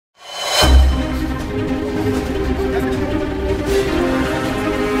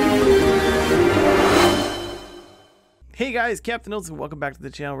guys, Captain Oats, and welcome back to the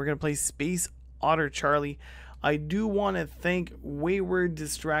channel. We're going to play Space Otter Charlie. I do want to thank Wayward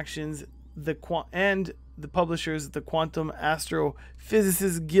Distractions and the publishers, the Quantum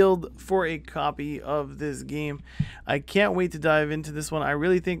Astrophysicists Guild, for a copy of this game. I can't wait to dive into this one. I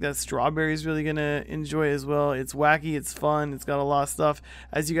really think that Strawberry is really going to enjoy it as well. It's wacky, it's fun, it's got a lot of stuff.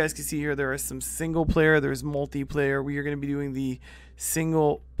 As you guys can see here, there are some single player, there's multiplayer. We are going to be doing the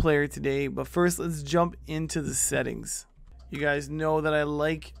single player today, but first let's jump into the settings. You guys know that I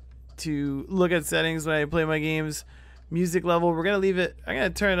like to look at settings when I play my games. Music level, we're gonna leave it, I'm gonna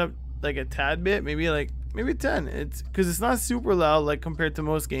turn it up like a tad bit, maybe 10. It's because it's not super loud like compared to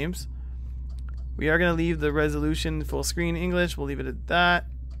most games. We are gonna leave the resolution full screen English, we'll leave it at that,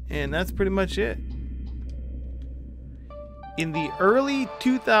 and that's pretty much it. In the early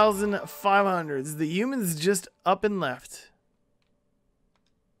 2500s, the humans just up and left.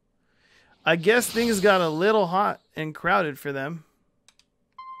 I guess things got a little hot and crowded for them.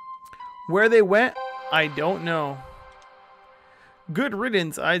 Where they went, I don't know. Good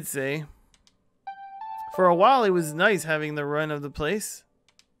riddance, I'd say. For a while, it was nice having the run of the place.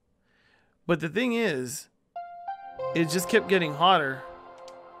 But the thing is, it just kept getting hotter.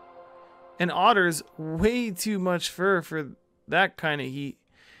 And otters, way too much fur for that kind of heat.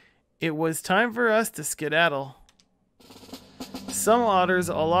 It was time for us to skedaddle. Some otters,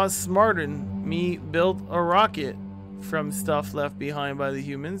 a lot smarter than me, built a rocket from stuff left behind by the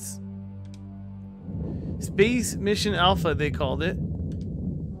humans. Space Mission Alpha, they called it.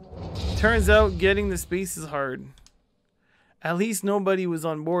 Turns out getting to space is hard. At least nobody was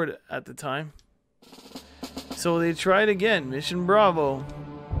on board at the time. So they tried again, Mission Bravo.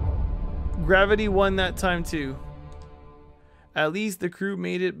 Gravity won that time too. At least the crew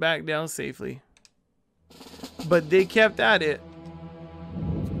made it back down safely. But they kept at it.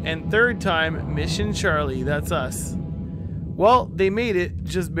 And third time, Mission Charlie, that's us. Well, they made it,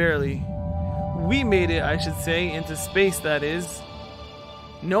 just barely. We made it, I should say, into space, that is.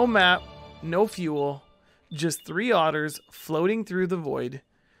 No map, no fuel, just 3 otters floating through the void,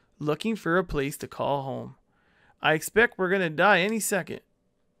 looking for a place to call home. I expect we're gonna die any second.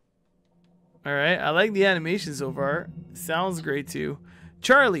 Alright, I like the animation so far. Sounds great too.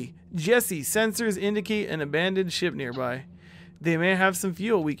 Charlie, Jesse, sensors indicate an abandoned ship nearby. They may have some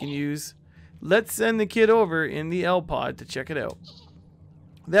fuel we can use. Let's send the kid over in the L-Pod to check it out.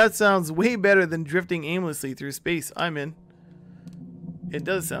 That sounds way better than drifting aimlessly through space. I'm in. It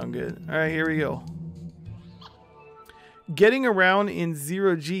does sound good. Alright, here we go. Getting around in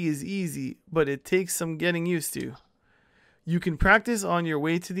 0G is easy, but it takes some getting used to. You can practice on your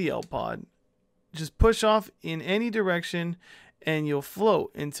way to the L-Pod. Just push off in any direction and you'll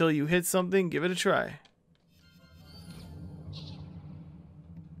float until you hit something. Give it a try.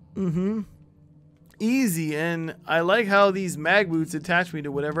 Easy, and I like how these mag boots attach me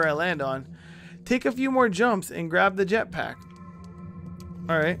to whatever I land on. Take a few more jumps and grab the jetpack.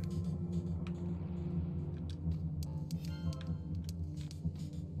 Alright.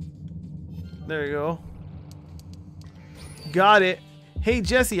 There you go. Got it. Hey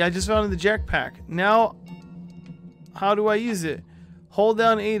Jesse, I just found the jetpack. Now, how do I use it? Hold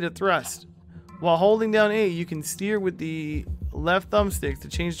down A to thrust. While holding down A, you can steer with the left thumbstick to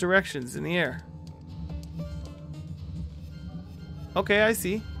change directions in the air. Okay, I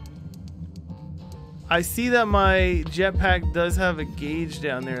see. I see that my jetpack does have a gauge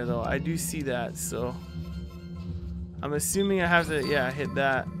down there though. I do see that, so I'm assuming I have to, yeah, hit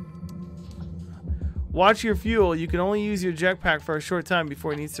that. Watch your fuel. You can only use your jetpack for a short time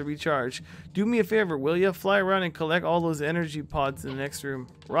before it needs to recharge. Do me a favor, will ya? Fly around and collect all those energy pods in the next room.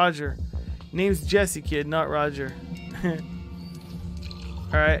 Roger. Name's Jesse, kid, not Roger.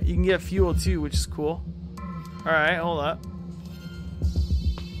 Alright, you can get fuel too, which is cool. Alright, hold up.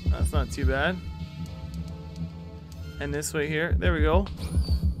 That's not too bad. And this way here. There we go.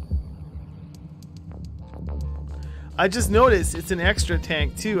 I just noticed it's an extra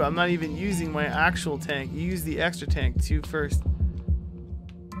tank too. I'm not even using my actual tank. You use the extra tank too first.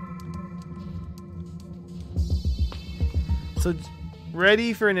 So,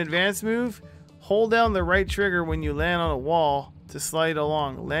 ready for an advanced move? Hold down the right trigger when you land on a wall to slide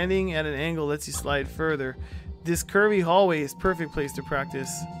along. Landing at an angle lets you slide further. This curvy hallway is a perfect place to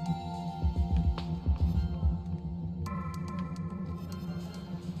practice.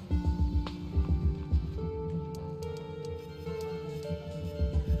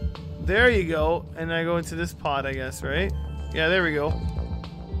 There you go. And I go into this pod, I guess, right? Yeah, there we go.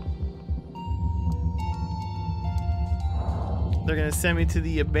 They're gonna send me to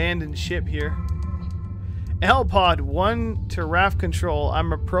the abandoned ship here. L-Pod 1 to raft control.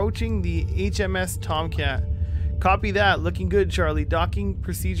 I'm approaching the HMS Tomcat. Copy that. Looking good, Charlie. Docking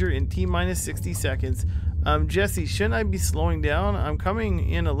procedure in T-minus 60 seconds. Jesse, shouldn't I be slowing down? I'm coming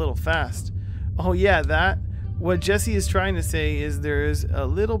in a little fast. Oh yeah, that. What Jesse is trying to say is there's a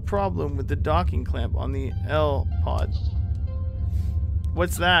little problem with the docking clamp on the L pod.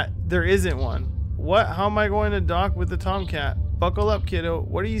 What's that? There isn't one. What? How am I going to dock with the Tomcat? Buckle up, kiddo.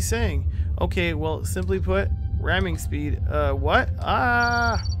 What are you saying? Okay, well, simply put, ramming speed. What?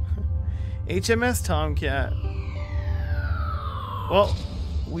 Ah! HMS Tomcat. Well,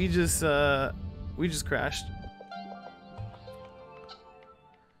 we just crashed.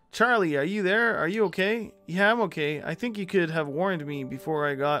 Charlie, are you there? Are you okay? Yeah, I'm okay. I think you could have warned me before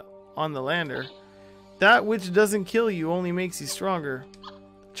I got on the lander. That which doesn't kill you only makes you stronger.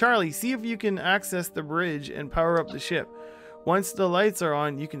 Charlie, see if you can access the bridge and power up the ship. Once the lights are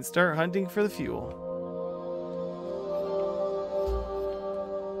on, you can start hunting for the fuel.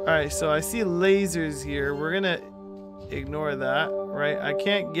 Alright, so I see lasers here. We're gonna ignore that, right? I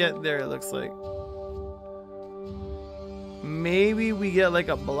can't get there, it looks like. Maybe we get like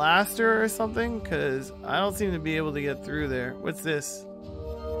a blaster or something, because I don't seem to be able to get through there. What's this?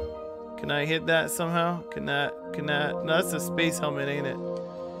 Can I hit that somehow? Can that? No, that's a space helmet, ain't it?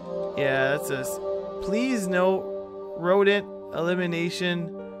 Yeah, that's a... Please note, rodent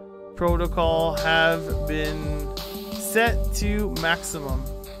elimination protocol have been set to maximum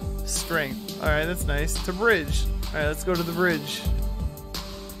strength. Alright, that's nice. To bridge. Alright, let's go to the bridge.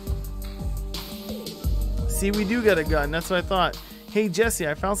 See, we do get a gun. That's what I thought. Hey, Jesse,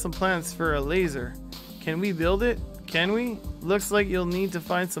 I found some plans for a laser. Can we build it? Can we? Looks like you'll need to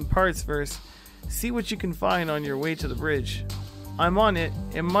find some parts first. See what you can find on your way to the bridge. I'm on it.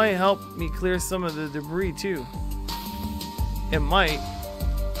 It might help me clear some of the debris, too. It might.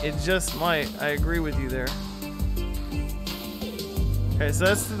 It just might. I agree with you there. Okay, so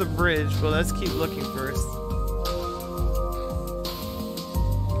that's to the bridge, but let's keep looking first.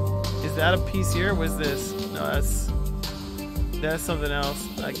 Is that a piece here? What's this? No, that's something else.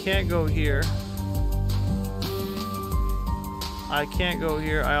 I can't go here. I can't go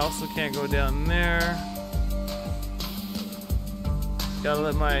here. I also can't go down there. Gotta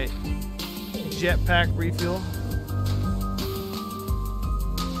let my jetpack refuel.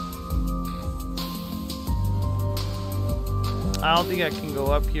 I don't think I can go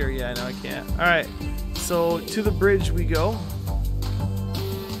up here. Yeah, no, I can't. Alright, so to the bridge we go.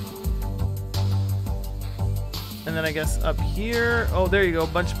 And then I guess up here. Oh, there you go. A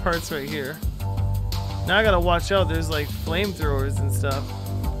bunch of parts right here. Now I gotta watch out. There's like flamethrowers and stuff.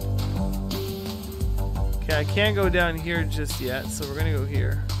 Okay, I can't go down here just yet. So we're gonna go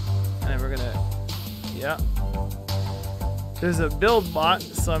here. And then we're gonna... Yeah. There's a build bot.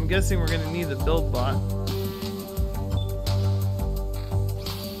 So I'm guessing we're gonna need the build bot.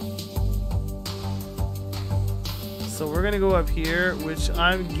 So we're gonna go up here, which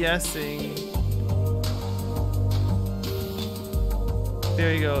I'm guessing...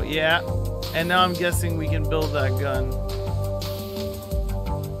 There you go, yeah. And now I'm guessing we can build that gun.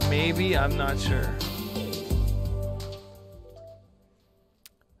 Maybe, I'm not sure.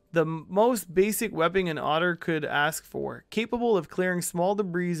 The most basic weapon an otter could ask for. Capable of clearing small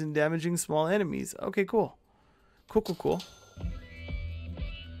debris and damaging small enemies. Okay, cool. Cool.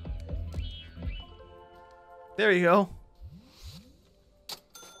 There you go.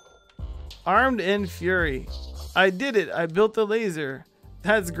 Armed and Fury. I did it. I built the laser.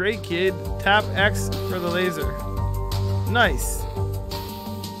 That's great, kid. Tap X for the laser. Nice.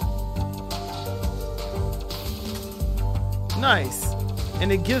 Nice.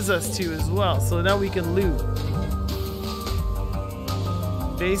 And it gives us 2 as well. So now we can loot.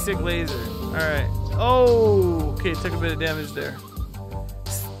 Basic laser. Alright. Oh, okay. Took a bit of damage there.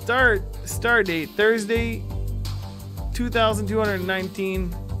 Start date. Thursday,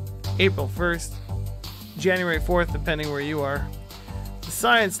 2219. April 1st. January 4th, depending where you are.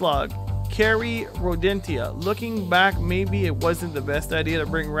 Science log. Carry Rodentia. Looking back, maybe it wasn't the best idea to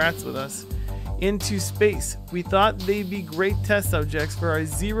bring rats with us into space. We thought they'd be great test subjects for our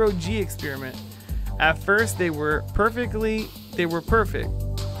zero-G experiment. At first, they were perfect.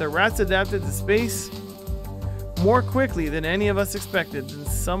 The rats adapted to space more quickly than any of us expected, and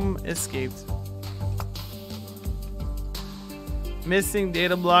some escaped. Missing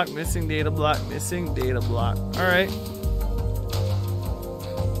data block, missing data block, missing data block. Alright.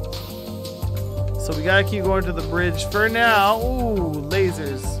 So we gotta keep going to the bridge for now. Ooh,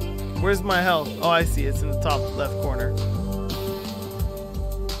 lasers. Where's my health? Oh, I see. It's in the top left corner.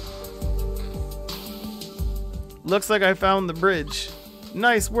 Looks like I found the bridge.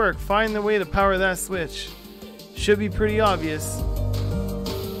 Nice work. Find the way to power that switch. Should be pretty obvious.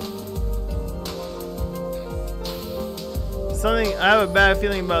 Something, I have a bad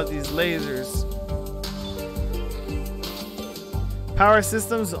feeling about these lasers. Power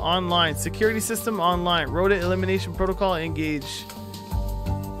systems online. Security system online. Rodent elimination protocol engage.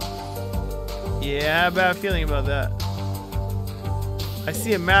 Yeah, I have a bad feeling about that. I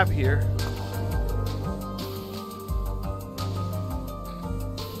see a map here.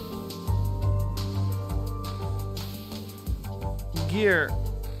 Gear.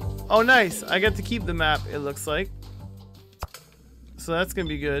 Oh, nice. I get to keep the map, it looks like. So that's going to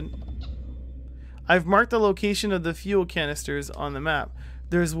be good. I've marked the location of the fuel canisters on the map.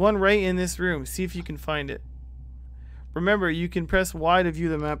 There's one right in this room. See if you can find it. Remember, you can press Y to view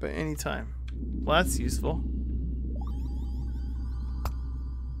the map at any time. Well, that's useful.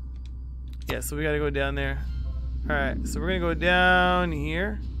 Yeah, so we got to go down there. Alright, so we're going to go down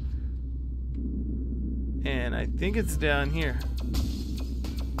here. And I think it's down here.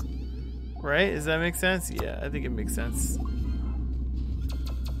 Right? Does that make sense? Yeah, I think it makes sense.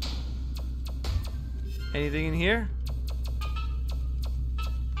 Anything in here?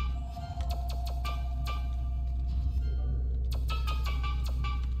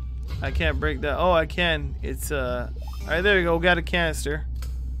 I can't break that. Oh, I can. It's alright, there we go. Got a canister.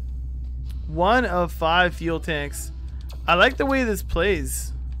 1 of 5 fuel tanks. I like the way this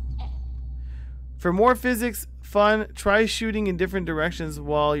plays. For more physics fun, try shooting in different directions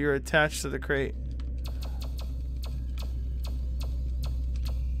while you're attached to the crate.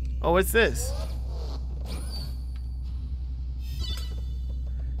 Oh, what's this?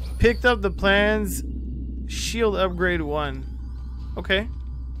 Picked up the plans. Shield upgrade 1. Okay.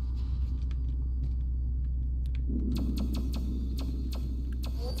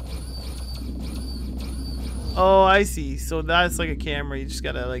 Oh, I see. So that's like a camera. You just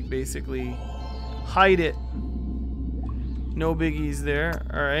gotta like basically hide it. No biggies there.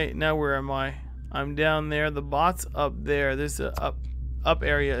 Alright, now where am I? I'm down there. The bot's up there. There's a up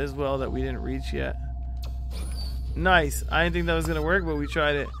area as well that we didn't reach yet. Nice. I didn't think that was gonna work, but we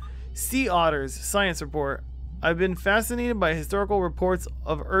tried it. Sea otters. Science report. I've been fascinated by historical reports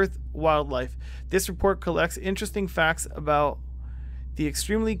of Earth wildlife. This report collects interesting facts about the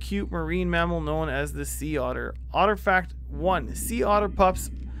extremely cute marine mammal known as the sea otter. Otter fact 1. Sea otter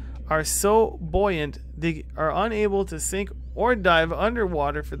pups are so buoyant they are unable to sink or dive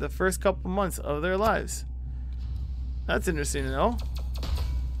underwater for the first couple months of their lives. That's interesting to know.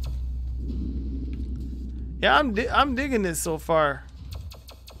 Yeah, I'm digging this so far.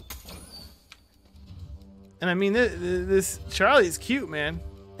 And I mean, this Charlie's cute, man.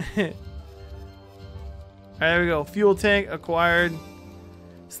 Alright, there we go. Fuel tank acquired.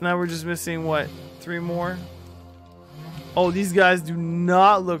 So now we're just missing, what, 3 more? Oh, these guys do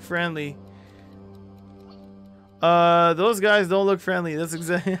not look friendly. Those guys don't look friendly. That's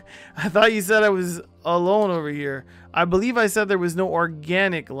exactly. I thought you said I was alone over here. I believe I said there was no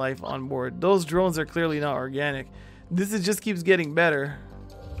organic life on board. Those drones are clearly not organic. This just keeps getting better.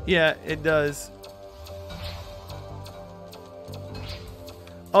 Yeah, it does.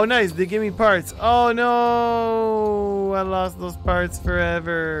 Oh, nice. They give me parts. Oh, no. I lost those parts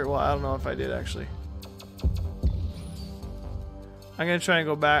forever. Well, I don't know if I did, actually. I'm going to try and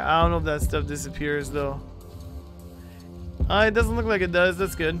go back. I don't know if that stuff disappears, though. It doesn't look like it does.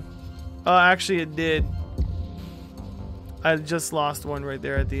 That's good. Actually, it did. I just lost one right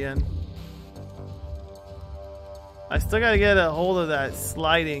there at the end. I still got to get a hold of that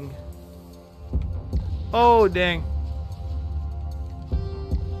sliding. Oh, dang.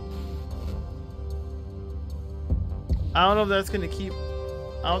 I don't know if that's going to keep...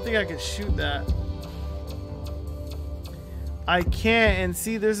 I don't think I can shoot that. I can't, and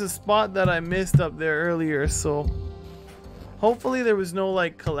see, there's a spot that I missed up there earlier, so... Hopefully there was no,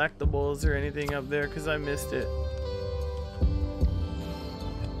 like, collectibles or anything up there, because I missed it.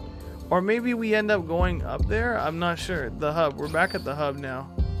 Or maybe we end up going up there? I'm not sure. The hub. We're back at the hub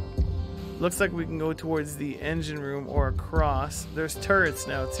now. Looks like we can go towards the engine room or across. There's turrets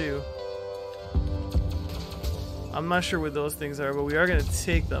now, too. I'm not sure what those things are, but we are going to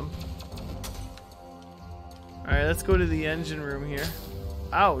take them. Alright, let's go to the engine room here.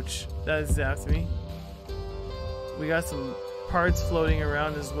 Ouch! That zapped me. We got some parts floating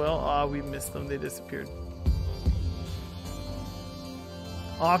around as well. Ah, we missed them. They disappeared.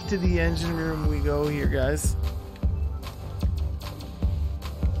 Off to the engine room we go here, guys.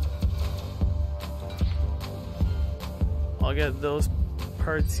 I'll get those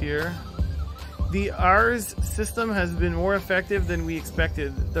parts here. The R's system has been more effective than we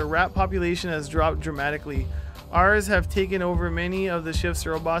expected. The rat population has dropped dramatically. R's have taken over many of the ship's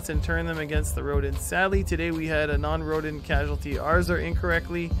robots and turned them against the rodents. Sadly, today we had a non-rodent casualty. R's are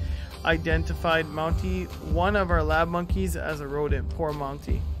incorrectly identified Mountie, one of our lab monkeys, as a rodent. Poor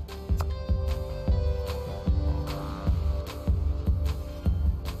Mountie.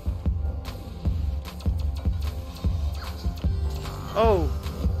 Oh,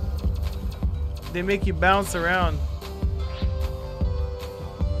 they make you bounce around.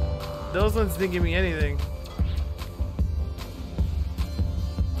 Those ones didn't give me anything.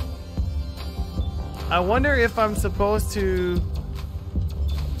 I wonder if I'm supposed to...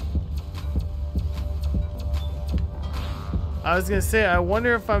 I was gonna say, I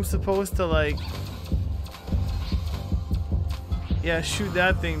wonder if I'm supposed to, like... Yeah, shoot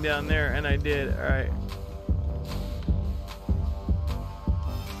that thing down there, and I did. Alright.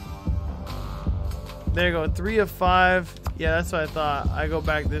 There you go, 3 of 5. Yeah, that's what I thought. I go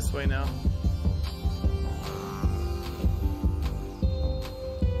back this way now.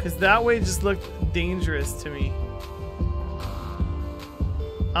 Because that way just looked dangerous to me.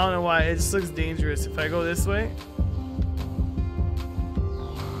 I don't know why, it just looks dangerous. If I go this way,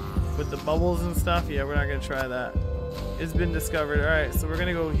 with the bubbles and stuff, yeah, we're not going to try that. It's been discovered. Alright, so we're going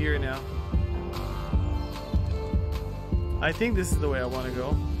to go here now. I think this is the way I want to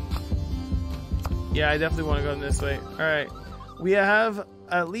go. Yeah, I definitely want to go in this way. Alright. We have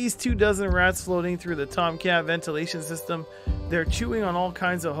at least 24 rats floating through the Tomcat ventilation system. They're chewing on all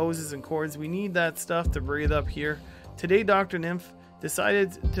kinds of hoses and cords. We need that stuff to breathe up here. Today, Dr. Nymph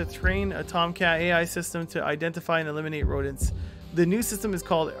decided to train a Tomcat AI system to identify and eliminate rodents. The new system is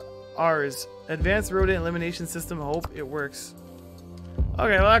called ours. Advanced Rodent Elimination System. Hope it works.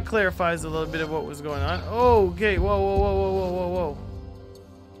 Okay, well that clarifies a little bit of what was going on. Oh, okay. Whoa, whoa, whoa, whoa, whoa, whoa, whoa.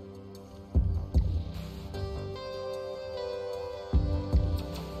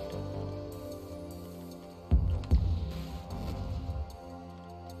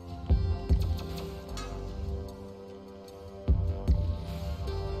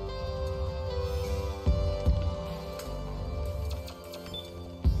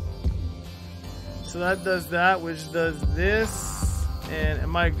 So that does that, which does this. And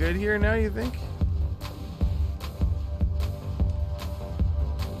am I good here now, you think?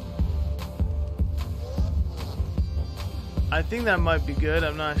 I think that might be good,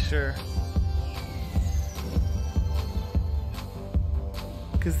 I'm not sure.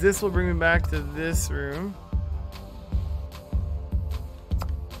 Because this will bring me back to this room.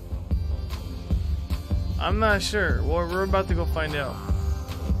 I'm not sure. Well, we're about to go find out.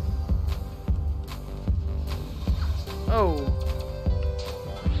 Oh.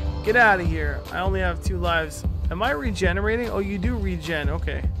 Get out of here. I only have 2 lives. Am I regenerating? Oh, you do regen.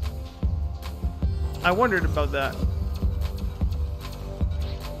 Okay. I wondered about that.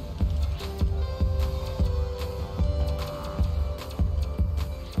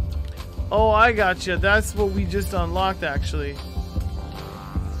 Oh, I gotcha. That's what we just unlocked, actually.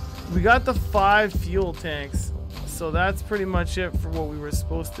 We got the 5 fuel tanks. So that's pretty much it for what we were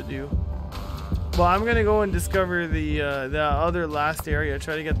supposed to do. Well, I'm gonna go and discover the other last area,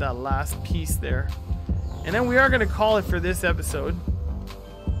 try to get that last piece there, and then we are gonna call it for this episode.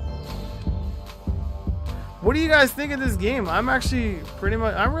 What do you guys think of this game? I'm actually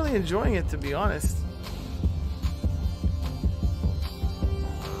I'm really enjoying it, to be honest.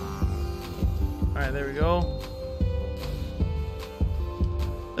 Alright, there we go.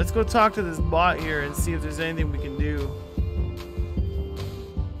 Let's go talk to this bot here and see if there's anything we can do.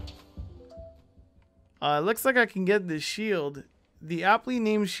 Looks like I can get the shield. The aptly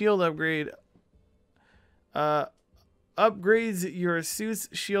named shield upgrade upgrades your suit's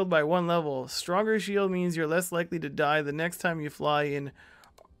shield by 1 level. Stronger shield means you're less likely to die the next time you fly in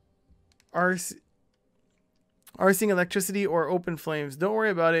arcing electricity or open flames. Don't worry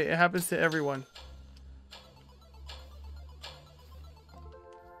about it. It happens to everyone.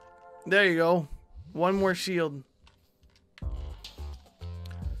 There you go. 1 more shield.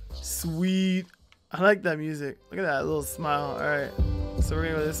 Sweet. I like that music. Look at that little smile. Alright. So we're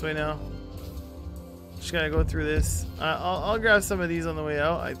gonna go this way now. Just gotta go through this. I'll grab some of these on the way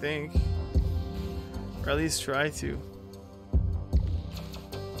out, I think. Or at least try to.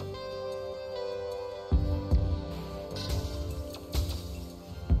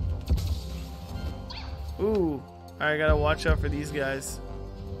 Ooh. Alright, gotta watch out for these guys.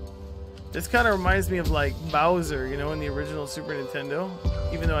 This kind of reminds me of like Bowser, you know, in the original Super Nintendo.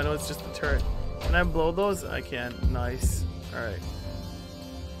 Even though I know it's just a turret. Can I blow those? I can. Nice. Alright.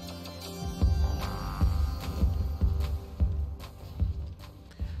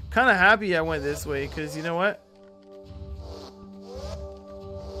 Kind of happy I went this way, because you know what?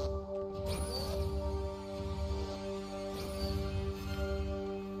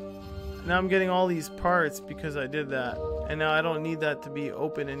 Now I'm getting all these parts because I did that. And now I don't need that to be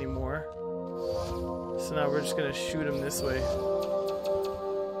open anymore. So now we're just gonna shoot him this way.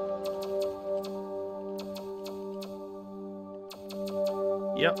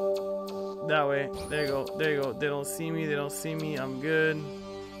 Yep. That way. There you go. There you go. They don't see me. They don't see me. I'm good.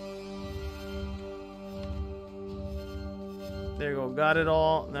 There you go. Got it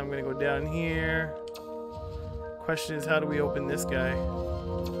all. Now I'm gonna go down here. Question is, how do we open this guy?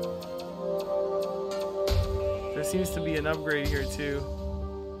 There seems to be an upgrade here too.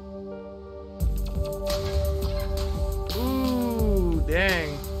 Ooh,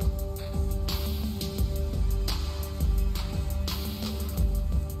 dang.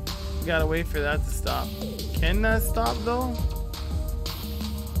 We gotta wait for that to stop. Can that stop though?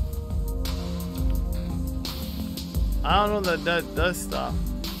 I don't know that that does stop.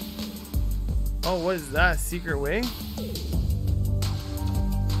 Oh, what is that? Secret way?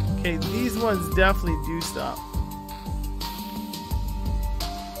 Okay, these ones definitely do stop.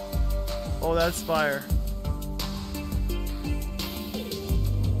 Oh, that's fire.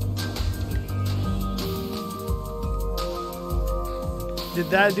 Did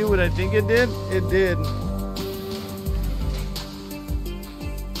that do what I think it did? It did.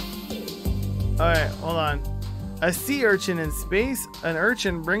 Alright, hold on. A sea urchin in space? An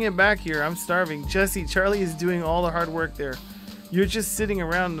urchin? Bring it back here. I'm starving. Jesse, Charlie is doing all the hard work there. You're just sitting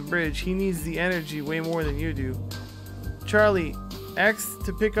around the bridge. He needs the energy way more than you do. Charlie, X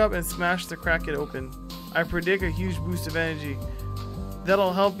to pick up and smash to crack it open. I predict a huge boost of energy.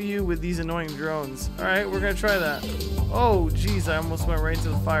 That'll help you with these annoying drones. Alright, we're gonna try that. Oh, jeez, I almost went right into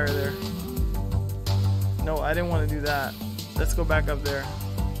the fire there. No, I didn't want to do that. Let's go back up there.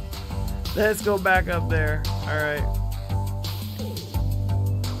 Let's go back up there. Alright.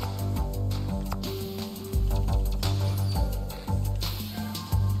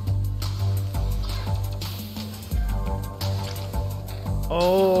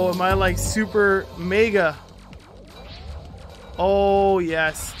 Oh, am I like super mega? Oh,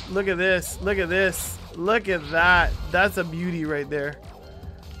 yes. Look at this. Look at this. Look at that. That's a beauty right there.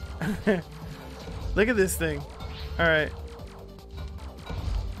 Look at this thing. Alright.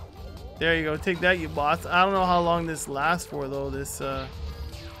 There you go. Take that, you bots. I don't know how long this lasts for, though.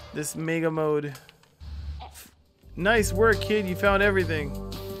 This mega mode. Nice work, kid. You found everything.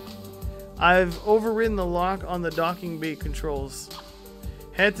 I've overridden the lock on the docking bay controls.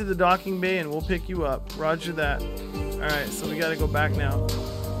 Head to the docking bay and we'll pick you up. Roger that. Alright, so we gotta go back now.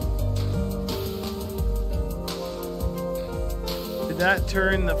 Did that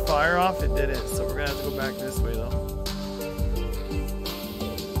turn the fire off? It didn't, so we're gonna have to go back this way though.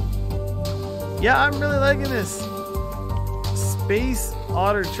 Yeah, I'm really liking this. Space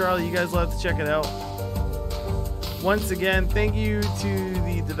Otter Charlie, you guys will have to check it out. Once again, thank you to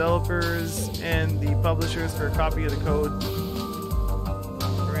the developers and the publishers for a copy of the code.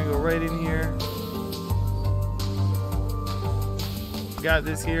 We're gonna go right in here. Got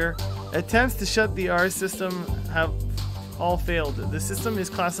this here. Attempts to shut the R system have all failed. The system is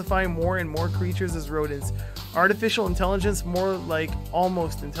classifying more and more creatures as rodents. Artificial intelligence more like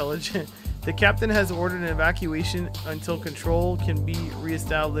almost intelligent. The captain has ordered an evacuation until control can be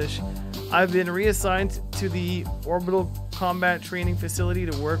reestablished. I've been reassigned to the orbital combat training facility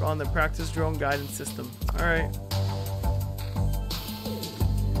to work on the practice drone guidance system. Alright.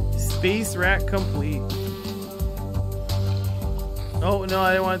 Space rat complete. Oh no,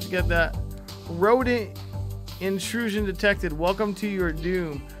 I didn't want to get that. Rodent intrusion detected. Welcome to your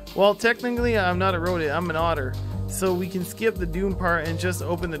doom. Well, technically I'm not a rodent, I'm an otter. So we can skip the doom part and just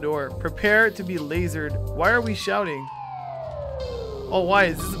open the door. Prepare to be lasered. Why are we shouting? Oh, why?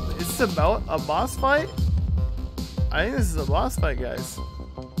 Is this about a boss fight? I think this is a boss fight, guys.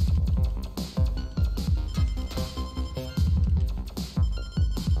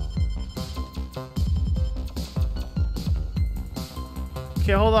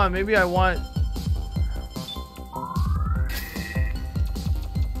 Okay, hold on. Maybe I want...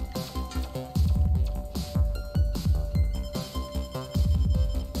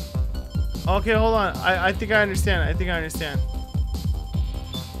 Okay, hold on. I think I understand. I think I understand.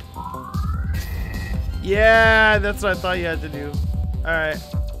 Yeah, that's what I thought you had to do. Alright.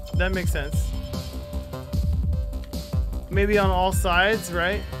 That makes sense. Maybe on all sides,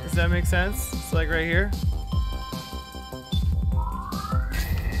 right? Does that make sense? It's like right here.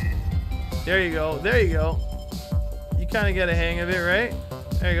 There you go. There you go. You kind of get a hang of it, right?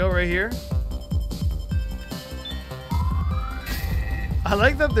 There you go, right here. I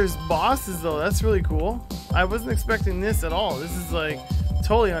like that there's bosses though. That's really cool. I wasn't expecting this at all. This is like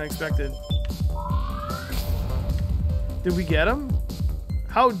totally unexpected. Did we get him?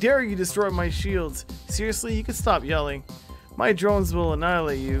 How dare you destroy my shields? Seriously, you can stop yelling. My drones will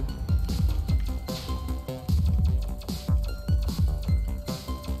annihilate you.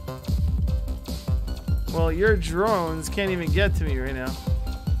 Well, your drones can't even get to me right now.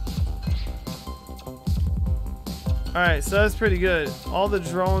 Alright, so that's pretty good. All the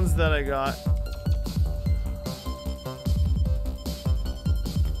drones that I got.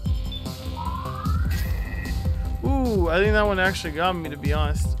 Ooh, I think that one actually got me, to be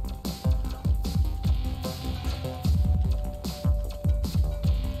honest.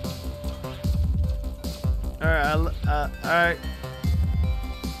 Alright.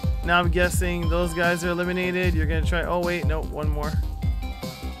 Now I'm guessing those guys are eliminated. You're gonna try. Oh wait, no, one more.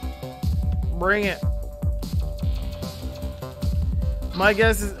 Bring it. My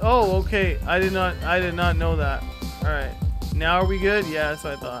guess is. Oh, okay. I did not know that. All right. Now are we good? Yeah, that's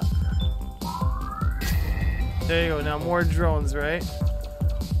what I thought. There you go. Now more drones, right?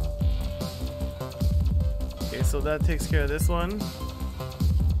 Okay, so that takes care of this one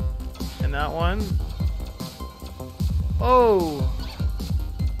and that one. Oh.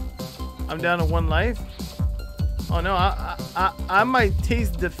 I'm down to 1 life. Oh no, I might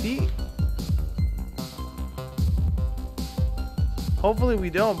taste defeat. Hopefully we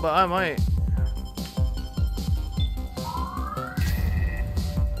don't, but I might.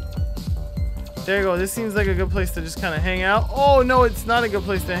 There you go. This seems like a good place to just kind of hang out. Oh no, it's not a good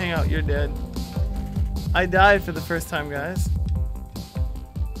place to hang out. You're dead. I died for the first time, guys.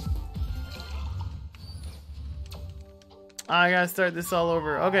 I gotta start this all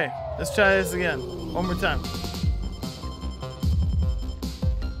over. Okay, let's try this again. One more time.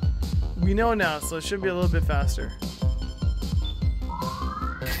 We know now, so it should be a little bit faster.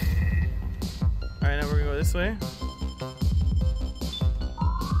 Alright, now we're gonna go this way.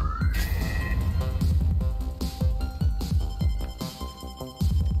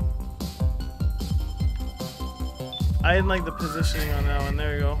 I didn't like the positioning on that one.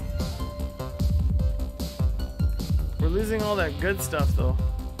 There you go. We're losing all that good stuff though.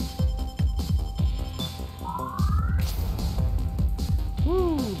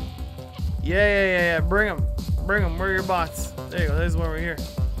 Woo! Yeah. Bring them. Bring them. Where are your bots? There you go. There's one right here.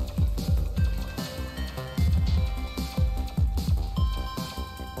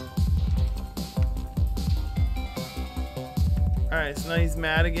 Alright, so now he's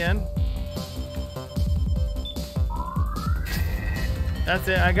mad again. That's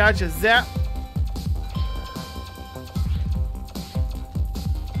it. I got you. Zap.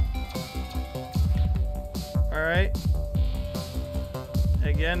 Alright.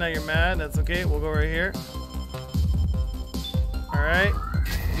 Again, now you're mad. That's okay. We'll go right here. Alright.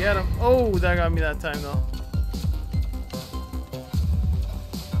 Get him. Oh, that got me that time though.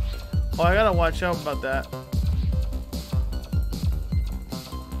 Oh, I gotta watch out about that.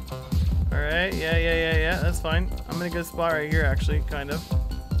 Alright, yeah, that's fine. I'm in a good spot right here, actually, kind of.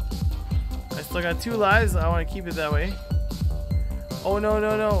 I still got 2 lives. I want to keep it that way. Oh, no.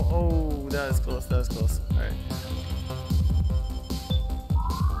 Oh, that is close. Alright.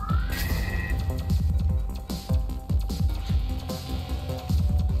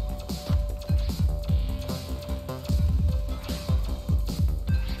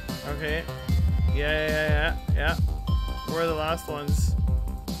 Okay. Yeah. Where are the last ones?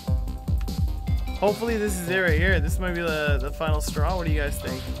 Hopefully this is it right here. This might be the final straw. What do you guys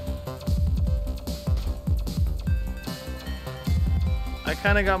think? I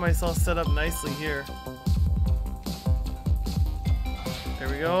kind of got myself set up nicely here. There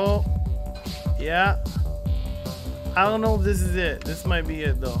we go. Yeah. I don't know if this is it. This might be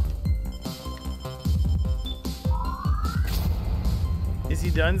it though. Is he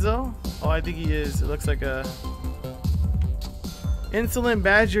donezo? Oh, I think he is. It looks like a... Insolent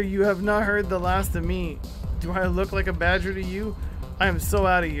badger, you have not heard the last of me. Do I look like a badger to you? I am so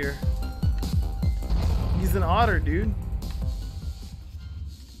out of here. He's an otter, dude.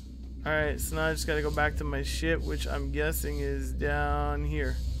 Alright, so now I just gotta go back to my ship, which I'm guessing is down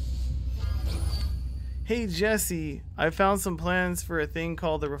here. Hey Jesse, I found some plans for a thing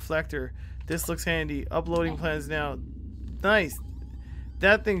called the reflector. This looks handy. Uploading plans now. Nice.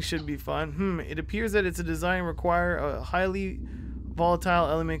 That thing should be fun. It appears that it's a design require a highly volatile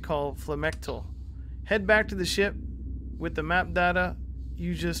element called flamectal. Head back to the ship with the map data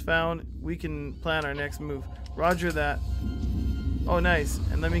you just found. We can plan our next move. Roger that. Oh, nice.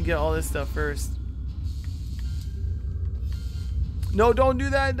 And let me get all this stuff first. No, don't do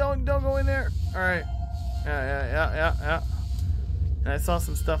that. Don't go in there. All right. Yeah. And I saw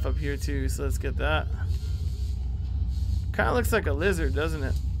some stuff up here too, so let's get that. Kind of looks like a lizard, doesn't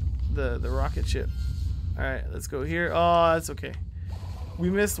it? The rocket ship. All right, let's go here. Oh, that's okay. We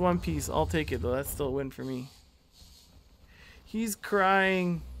missed one piece. I'll take it though. That's still a win for me. He's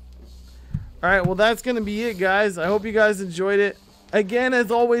crying. Alright, well that's going to be it, guys. I hope you guys enjoyed it. Again, as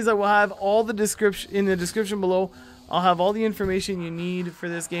always, I will have all the description in the description below. I'll have all the information you need for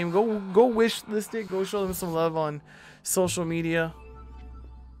this game. Go wish list it. Go show them some love on social media.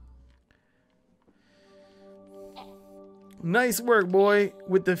 Nice work, boy.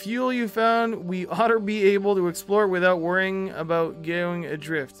 With the fuel you found, we ought to be able to explore without worrying about going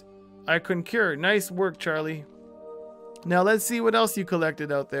adrift. I concur. Nice work, Charlie. Now let's see what else you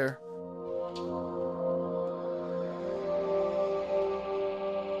collected out there.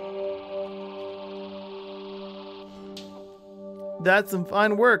 That's some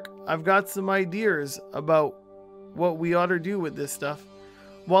fine work. I've got some ideas about what we ought to do with this stuff.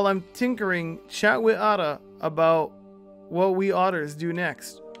 While I'm tinkering, chat with Otter about what we otters do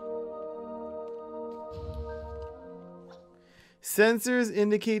next. Sensors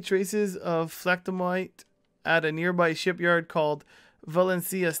indicate traces of phlectomite at a nearby shipyard called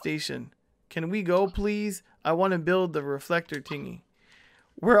Valencia Station. Can we go, please? I want to build the reflector thingy.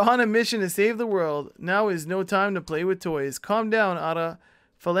 We're on a mission to save the world. Now is no time to play with toys. Calm down, Otter.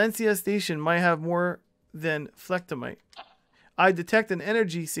 Valencia Station might have more than phlectomite. I detect an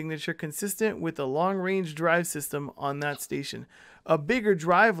energy signature consistent with a long-range drive system on that station. A bigger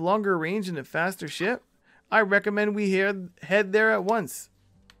drive, longer range, and a faster ship? I recommend we head there at once.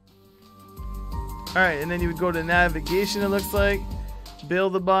 Alright, and then you would go to navigation, it looks like.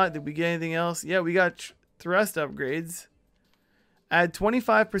 Build the bot. Did we get anything else? Yeah, we got thrust upgrades. Add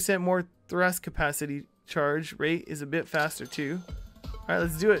 25% more thrust capacity. Charge rate is a bit faster too. Alright,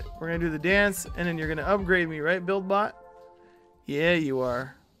 let's do it. We're going to do the dance, and then you're going to upgrade me, right, build bot? Yeah, you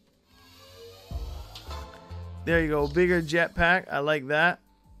are. There you go. Bigger jetpack. I like that.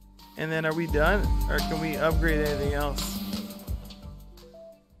 And then are we done? Or can we upgrade anything else?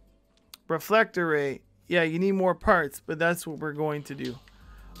 Reflector rate. Yeah, you need more parts, but that's what we're going to do.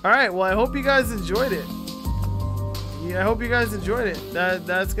 Alright, well I hope you guys enjoyed it. Yeah, I hope you guys enjoyed it.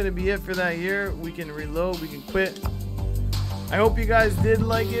 That's going to be it for that year. We can reload. We can quit. I hope you guys did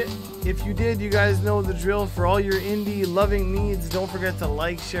like it. If you did, you guys know the drill. For all your indie loving needs, don't forget to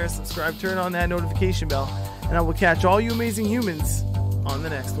like, share, subscribe, turn on that notification bell. And I will catch all you amazing humans on the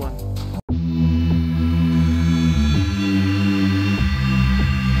next one.